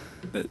movie.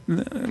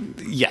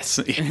 Yes,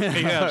 you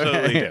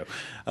absolutely do.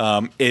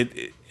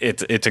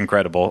 It's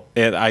incredible.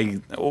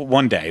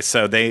 One day.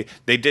 So they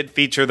did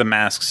feature the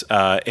masks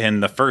in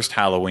the first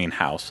Halloween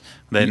house.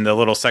 Then the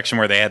little section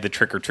where they had the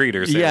trick or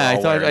treaters. Yeah,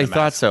 I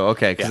thought so.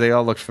 Okay, because they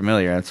all looked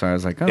familiar. That's why I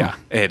was like, oh, yeah.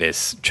 It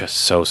is just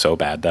so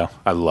bad though.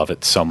 I love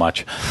it so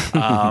much.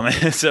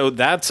 So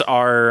that's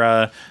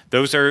our.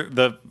 Those are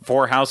the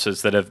 4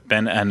 houses that have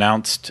been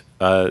announced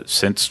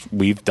since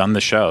we've done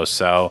the show.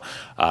 So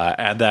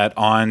add that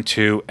on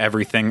to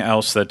everything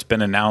else that's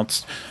been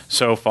announced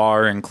so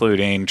far,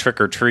 including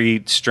Trick or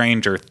Treat,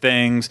 Stranger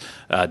Things,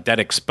 Dead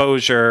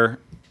Exposure,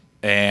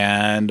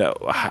 and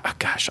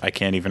gosh, I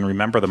can't even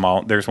remember them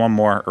all. There's one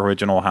more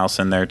original house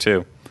in there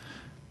too.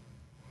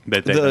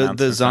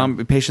 The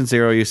zombie Patient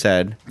Zero, you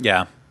said.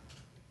 Yeah.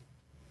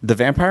 The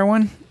vampire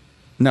one?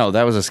 No,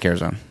 that was a Scare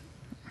Zone.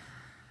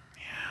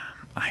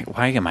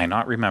 Why am I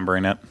not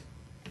remembering it?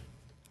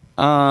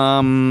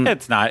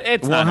 It's not.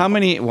 It's well, not. how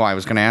many? Well, I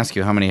was going to ask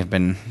you how many have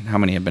been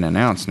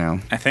announced now.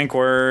 I think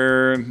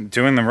we're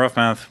doing the rough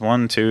math.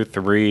 1, 2,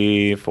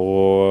 3,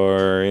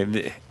 4,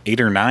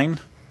 8 or 9.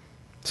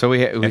 So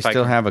we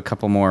still have a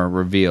couple more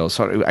reveals.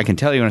 So I can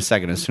tell you in a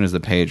second as soon as the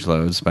page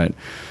loads. But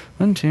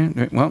 1, 2,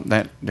 3, well,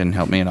 that didn't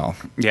help me at all.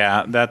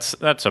 Yeah, that's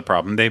a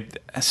problem. They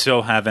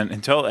still haven't,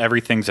 until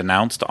everything's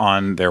announced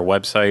on their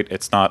website.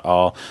 It's not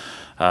all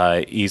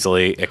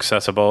easily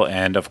accessible.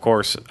 And of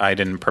course, I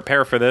didn't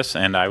prepare for this.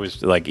 And I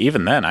was like,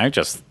 even then, I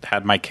just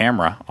had my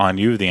camera on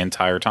you the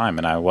entire time,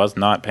 and I was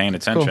not paying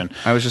attention. Cool.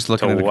 I was just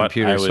looking at the what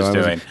computer. I was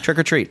doing. Trick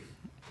or Treat.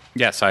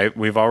 Yes,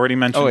 we've already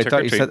mentioned. Oh, I Trick thought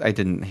or you Treat. said. I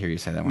didn't hear you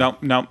say that one.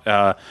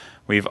 No.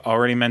 We've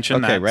already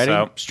mentioned that. Okay, ready?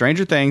 So.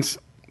 Stranger Things,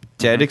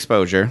 Dead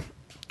Exposure,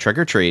 Trick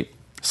or Treat,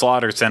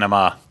 Slaughter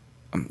Cinema.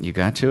 You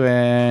got to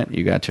it.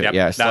 Yep,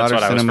 Yeah, that's Slaughter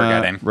what Cinema,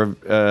 I was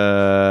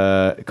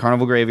forgetting.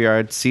 Carnival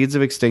Graveyard, Seeds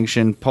of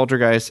Extinction,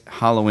 Poltergeist,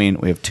 Halloween.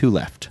 We have 2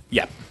 left.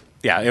 Yeah,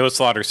 it was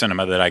Slaughter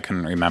Cinema that I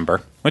couldn't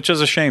remember, which is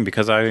a shame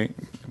because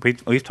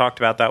we've talked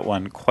about that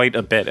one quite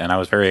a bit, and I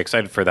was very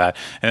excited for that.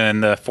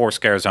 And then the 4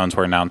 Scare Zones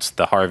were announced: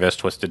 The Harvest,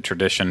 Twisted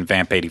Tradition,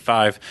 Vamp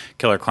 85,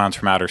 Killer Clowns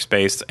from Outer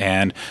Space,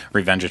 and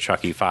Revenge of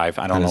Chucky 5.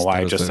 I don't know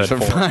why I just said 4.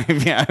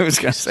 5. Yeah, I was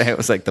going to say, it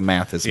was like the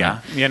math is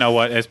not. You know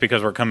what? It's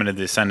because we're coming to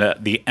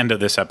the end of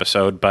this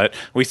episode, but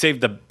we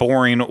saved the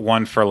boring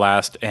one for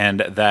last, and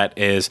that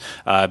is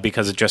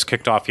because it just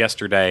kicked off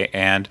yesterday,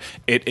 and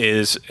it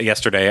is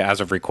yesterday as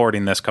of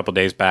recording this, couple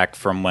days back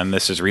from when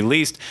this is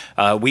released.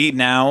 We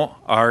now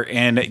are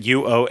in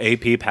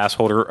UOAP Pass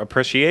Holder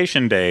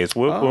Appreciation Days.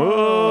 Whoop,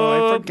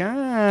 I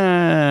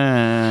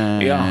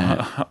forgot.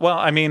 Yeah. Well,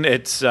 I mean,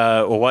 it's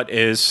what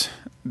is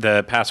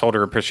the Pass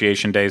Holder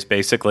Appreciation Days.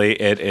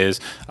 Basically, it is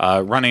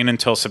running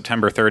until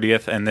September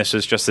 30th, and this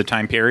is just the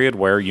time period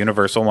where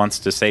Universal wants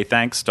to say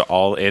thanks to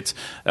all its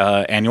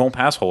annual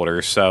pass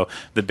holders. So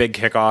the big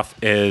kickoff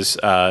is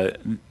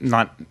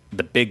not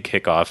the big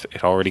kickoff.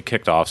 It already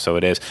kicked off, so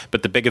it is.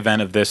 But the big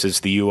event of this is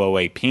the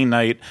UOAP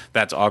night.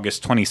 That's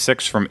August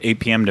 26th from 8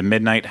 p.m. to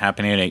midnight,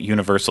 happening at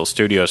Universal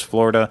Studios,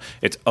 Florida.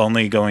 It's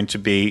only going to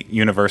be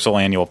Universal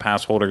annual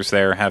pass holders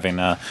there having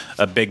a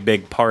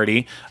big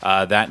party.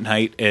 That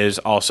night is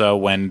also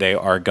when they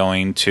are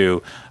going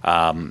to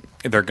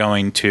they're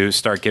going to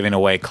start giving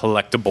away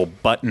collectible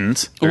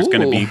buttons. There's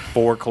going to be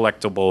 4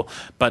 collectible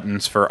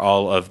buttons for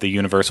all of the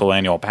Universal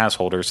annual pass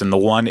holders, and the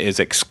one is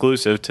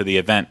exclusive to the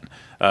event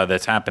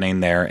that's happening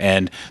there.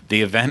 And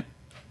the event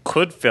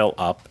could fill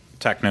up,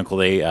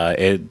 technically.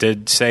 It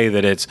did say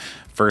that it's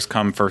first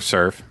come, first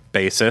serve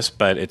basis,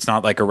 but it's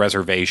not like a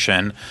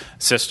reservation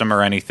system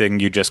or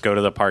anything. You just go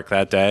to the park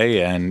that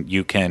day, and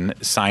you can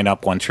sign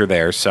up once you're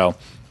there. So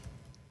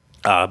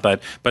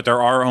But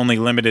there are only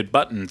limited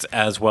buttons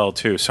as well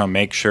too, so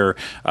make sure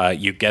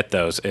you get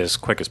those as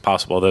quick as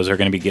possible. Those are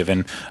going to be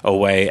given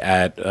away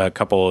at a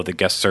couple of the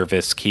guest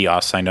service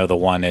kiosks. I know the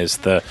one is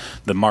the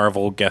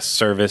Marvel guest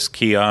service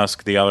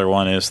kiosk. The other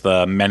one is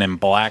the Men in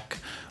Black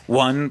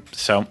one.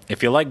 So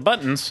if you like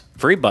buttons,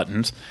 free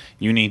buttons,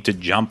 you need to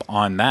jump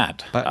on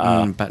that.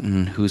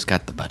 Button. Who's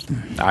got the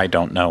button? I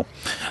don't know.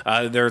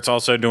 There's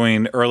also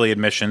doing early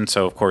admission.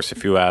 So, of course,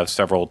 if you have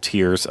several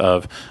tiers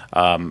of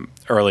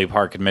early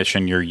park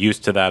admission, you're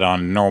used to that on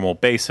a normal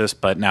basis.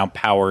 But now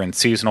Power and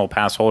seasonal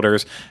pass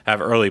holders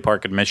have early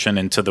park admission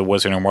into the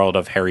Wizarding World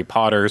of Harry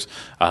Potter's,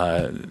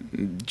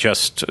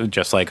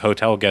 just like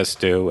hotel guests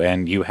do.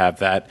 And you have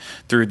that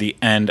through the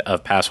end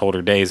of pass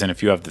holder days. And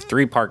if you have the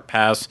 3-park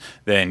pass,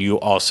 then you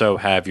also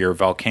have your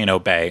Volcano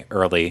Bay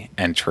early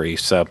entry.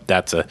 So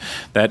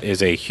that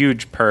is a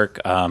huge perk.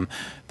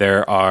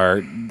 There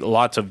are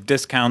lots of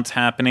discounts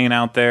happening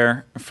out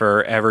there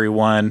for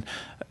everyone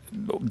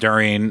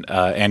during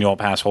annual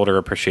pass holder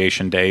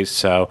appreciation days.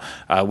 So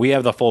we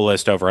have the full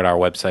list over at our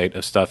website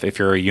of stuff if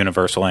you're a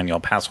universal annual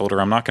pass holder.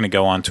 I'm not going to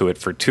go on to it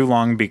for too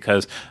long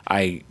because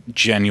I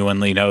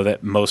genuinely know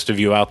that most of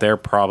you out there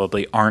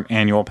probably aren't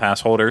annual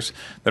pass holders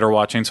that are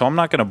watching, so I'm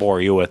not going to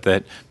bore you with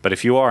it. But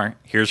if you are,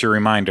 here's your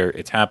reminder.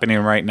 It's happening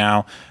right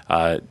now.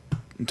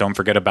 Don't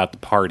forget about the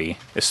party,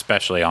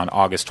 especially on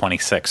August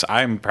 26th.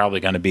 I'm probably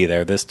going to be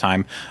there this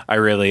time. I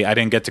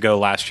didn't get to go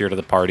last year to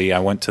the party. I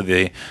went to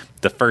the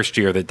first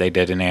year that they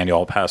did an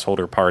annual pass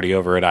holder party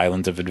over at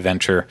Islands of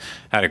Adventure.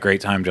 Had a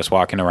great time just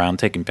walking around,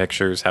 taking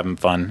pictures, having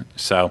fun.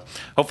 So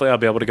hopefully I'll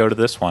be able to go to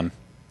this one.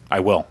 I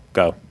will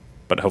go,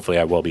 but hopefully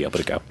I will be able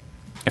to go,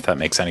 if that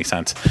makes any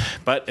sense.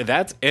 But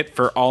that's it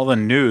for all the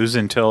news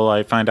until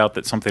I find out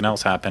that something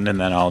else happened, and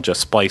then I'll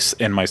just splice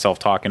in myself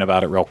talking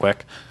about it real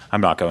quick. I'm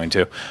not going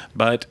to.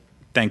 But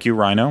thank you,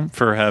 Rhino,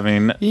 for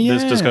having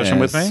this discussion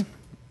with me.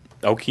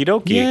 Okie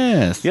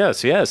dokie.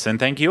 Yes. And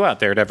thank you out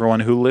there to everyone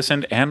who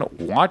listened and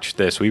watched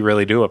this. We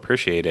really do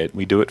appreciate it.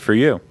 We do it for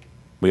you.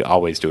 We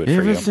always do it for you.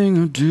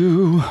 Everything I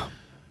do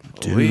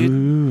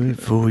it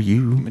for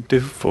you. Do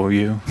it for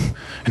you.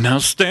 And I'll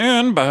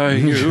stand by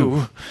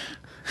you.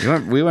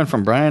 We went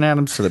from Bryan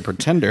Adams to the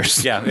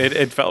Pretenders. Yeah,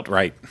 it felt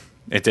right.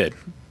 It did.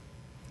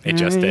 It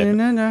just did.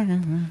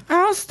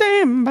 I'll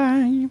stand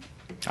by you.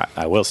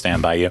 I will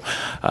stand by you.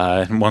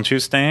 Won't you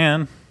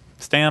stand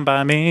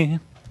by me?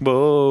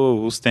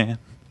 Whoa, stand.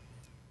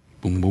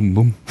 Boom, boom,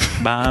 boom.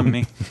 By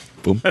me.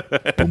 Boom, boom,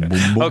 boom,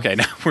 boom. Okay,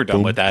 now we're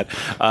done with that.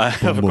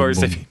 Of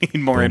course, if you need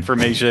more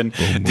information,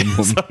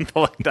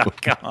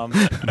 sunplug.com.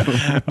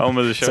 Home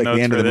of the show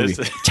notes for this.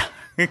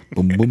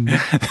 Boom, boom.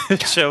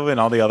 Show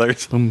and all the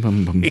others. Boom,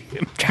 boom, boom.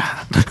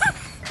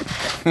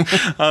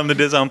 On the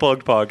Diz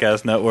Unplugged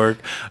Podcast Network.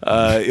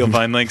 You'll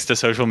find links to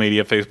social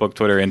media, Facebook,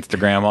 Twitter,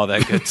 Instagram, all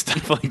that good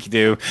stuff like you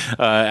do.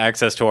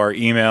 Access to our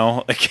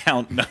email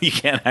account. No, you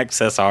can't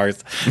access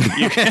ours.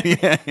 You can.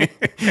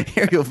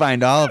 Here you'll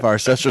find all of our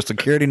social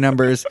security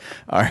numbers,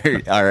 our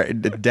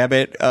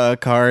debit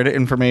card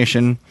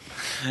information,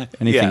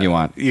 anything you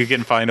want. You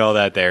can find all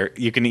that there.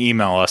 You can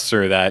email us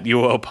through that.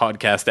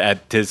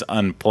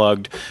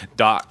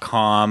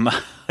 UOpodcast@dizunplugged.com.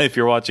 If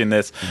you're watching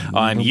this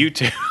on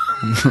YouTube.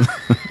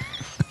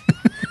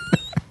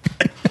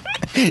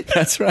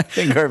 That's what I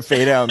think our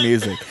fade out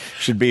music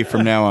should be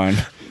from now on.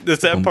 The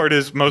sad part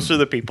is most of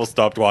the people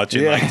stopped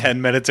watching like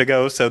 10 minutes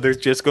ago, so there's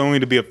just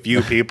going to be a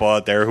few people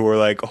out there who are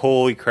like,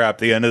 holy crap,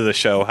 the end of the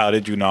show, how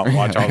did you not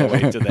watch all the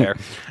way to there?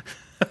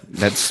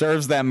 That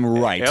serves them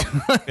right. Yep,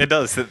 it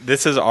does.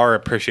 This is our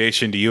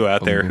appreciation to you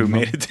out there who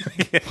made it to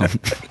the end.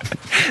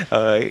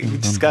 You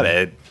just got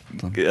a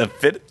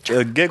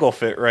giggle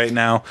fit right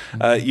now.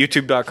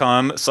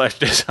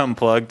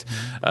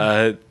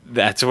 YouTube.com/disunplugged.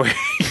 That's where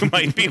you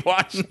might be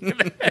watching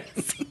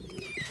this.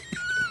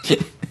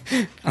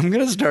 I'm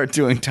going to start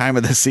doing time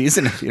of the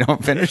season if you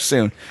don't finish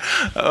soon.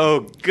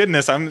 Oh,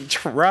 goodness. I'm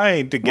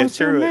trying to get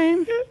through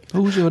it.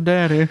 Who's your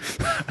daddy?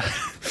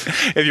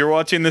 If you're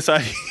watching this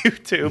on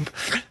YouTube,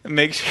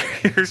 make sure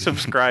you're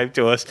subscribed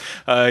to us.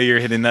 You're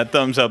hitting that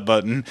thumbs up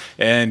button,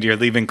 and you're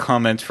leaving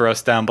comments for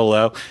us down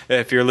below.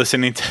 If you're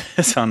listening to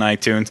this on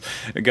iTunes,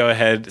 go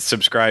ahead,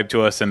 subscribe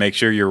to us, and make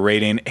sure you're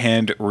rating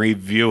and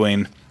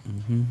reviewing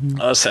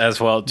us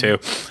as well too.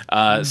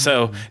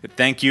 So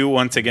thank you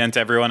once again to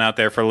everyone out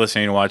there for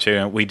listening and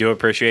watching. We do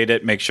appreciate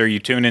it. Make sure you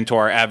tune into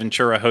our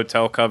Aventura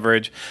Hotel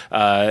coverage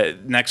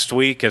next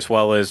week, as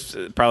well as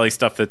probably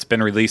stuff that's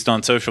been released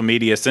on social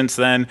media since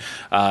then.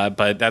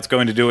 But that's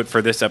going to do it for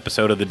this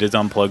episode of the Diz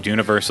Unplugged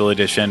Universal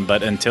Edition.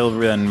 But until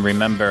then,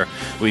 remember,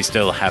 we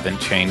still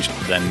haven't changed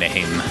the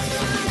name.